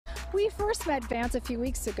We first met Vance a few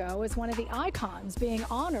weeks ago as one of the icons being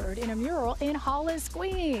honored in a mural in Hollis,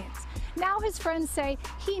 Queens. Now his friends say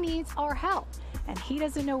he needs our help, and he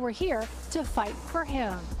doesn't know we're here to fight for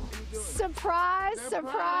him. Surprise,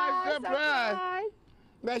 surprise, surprise.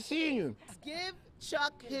 Nice seeing you. Give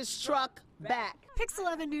Chuck his truck back. Pix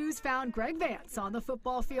 11 News found Gregg Vance on the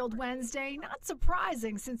football field Wednesday. Not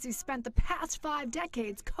surprising, since he spent the past 5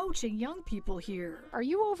 decades coaching young people here. Are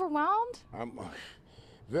you overwhelmed? I'm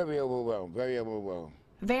very overwhelmed, very overwhelmed.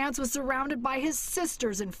 Vance was surrounded by his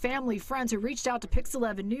sisters and family friends who reached out to Pix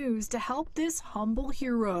 11 News to help this humble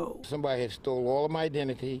hero. Somebody had stole all of my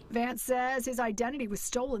identity. Vance says his identity was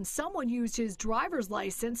stolen. Someone used his driver's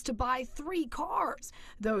license to buy 3 cars.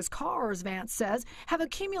 Those cars, Vance says, have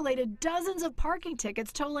accumulated dozens of parking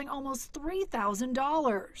tickets totaling almost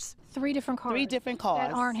 $3,000. 3 different cars. 3 different cars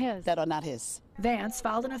that aren't his. That are not his. Vance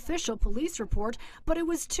filed an official police report, but it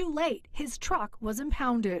was too late. His truck was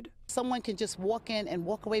impounded. Someone can just walk in and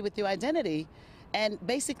walk away with your identity, and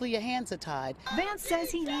basically your hands are tied. Vance says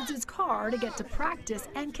he needs his car to get to practice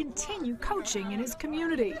and continue coaching in his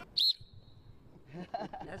community.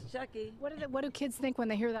 That's Chucky. What do kids think when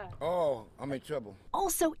they hear that? Oh, I'm in trouble.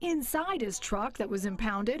 Also inside his truck that was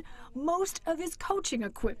impounded, most of his coaching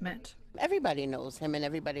equipment. Everybody knows him and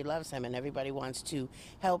everybody loves him and everybody wants to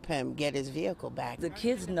help him get his vehicle back. The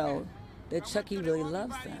kids know that Chucky really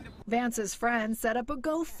loves them. Vance's friends set up a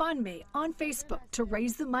GoFundMe on Facebook to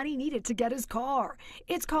raise the money needed to get his car.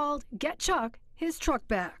 It's called Get Chuck His Truck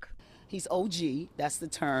Back. He's OG, that's the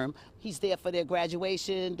term. He's there for their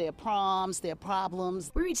graduation, their proms, their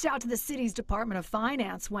problems. We reached out to the city's Department of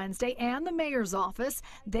Finance Wednesday and the mayor's office.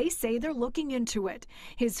 They say they're looking into it.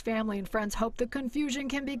 His family and friends hope the confusion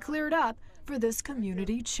can be cleared up for this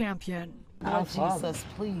community champion. Oh, Jesus,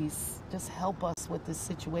 please, just help us with this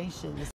situation.